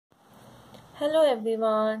Hello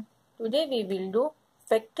everyone. Today we will do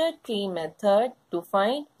factor tree method to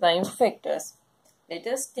find prime factors. Let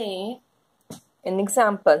us take an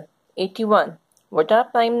example. 81. What are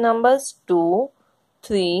prime numbers? 2,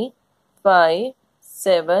 3, 5,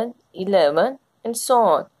 7, 11 and so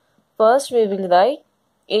on. First we will write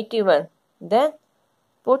 81. Then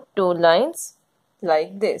put two lines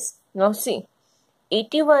like this. Now see,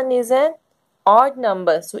 81 is an odd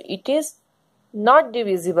number, so it is not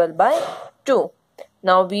divisible by 2.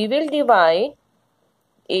 Now we will divide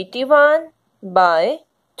 81 by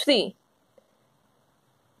 3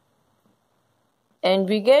 and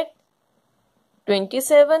we get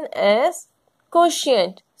 27 as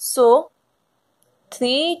quotient. So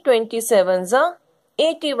 3 27s are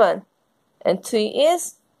 81 and 3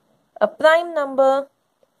 is a prime number.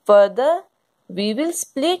 Further, we will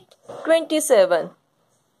split 27.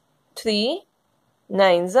 3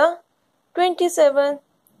 9s are 27.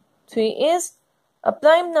 3 is a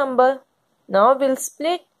prime number. Now we'll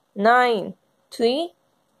split 9. 3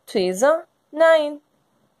 3s are 9.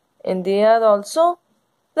 And they are also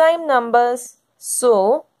prime numbers.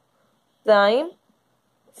 So, prime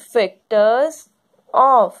factors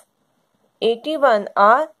of 81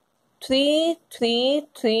 are 3 3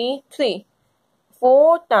 3 3.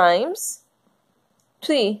 4 times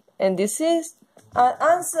 3. And this is our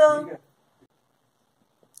answer.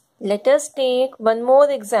 Let us take one more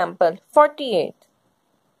example. 48.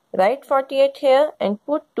 Write 48 here and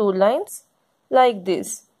put two lines like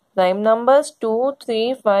this. Prime numbers 2,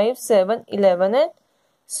 3, 5, 7, 11 and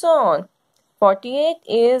so on. 48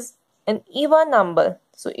 is an even number.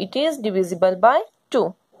 So it is divisible by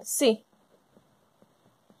 2. See.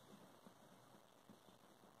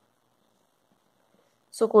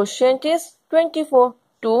 So quotient is 24.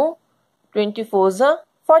 2 24s are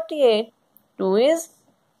 48. 2 is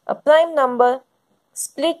a prime number.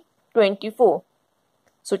 Split 24.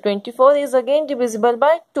 So 24 is again divisible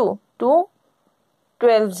by 2. 2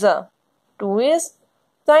 12s are. 2 is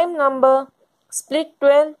prime number. Split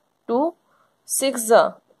 12. 2 6s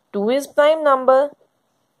are. 2 is prime number.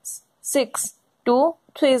 6. 2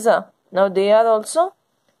 3s are. Now they are also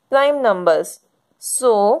prime numbers.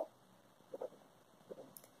 So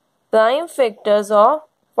prime factors of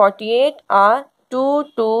 48 are 2,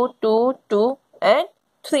 2, 2, 2 and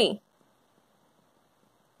 3.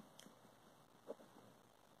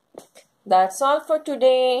 That's all for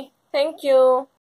today. Thank you.